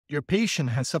Your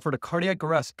patient has suffered a cardiac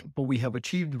arrest, but we have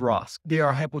achieved ROSC. They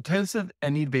are hypotensive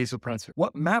and need vasopressors.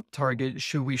 What MAP target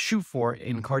should we shoot for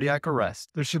in cardiac arrest?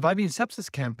 The Surviving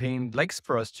Sepsis campaign likes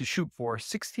for us to shoot for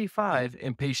 65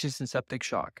 in patients in septic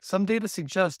shock. Some data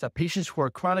suggests that patients who are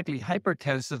chronically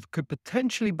hypertensive could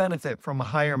potentially benefit from a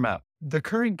higher MAP. The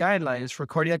current guidelines for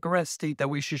cardiac arrest state that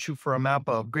we should shoot for a MAP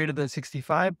of greater than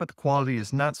 65, but the quality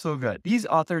is not so good. These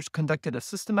authors conducted a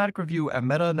systematic review and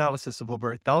meta-analysis of over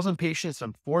 1,000 patients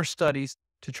and 4 studies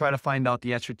to try to find out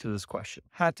the answer to this question.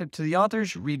 Hat tip to the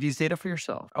authors, read these data for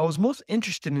yourself. I was most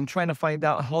interested in trying to find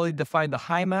out how they define the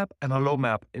high MAP and a low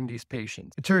MAP in these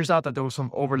patients. It turns out that there was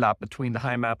some overlap between the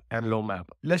high MAP and low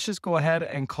MAP. Let's just go ahead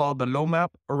and call the low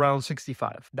MAP around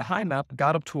 65. The high MAP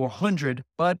got up to 100,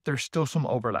 but there's still some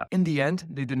overlap. In the end,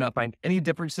 they did not find any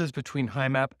differences between high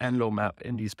MAP and low MAP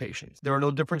in these patients. There are no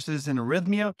differences in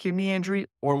arrhythmia, kidney injury,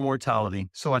 or mortality.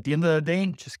 So at the end of the day,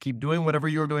 just keep doing whatever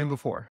you were doing before.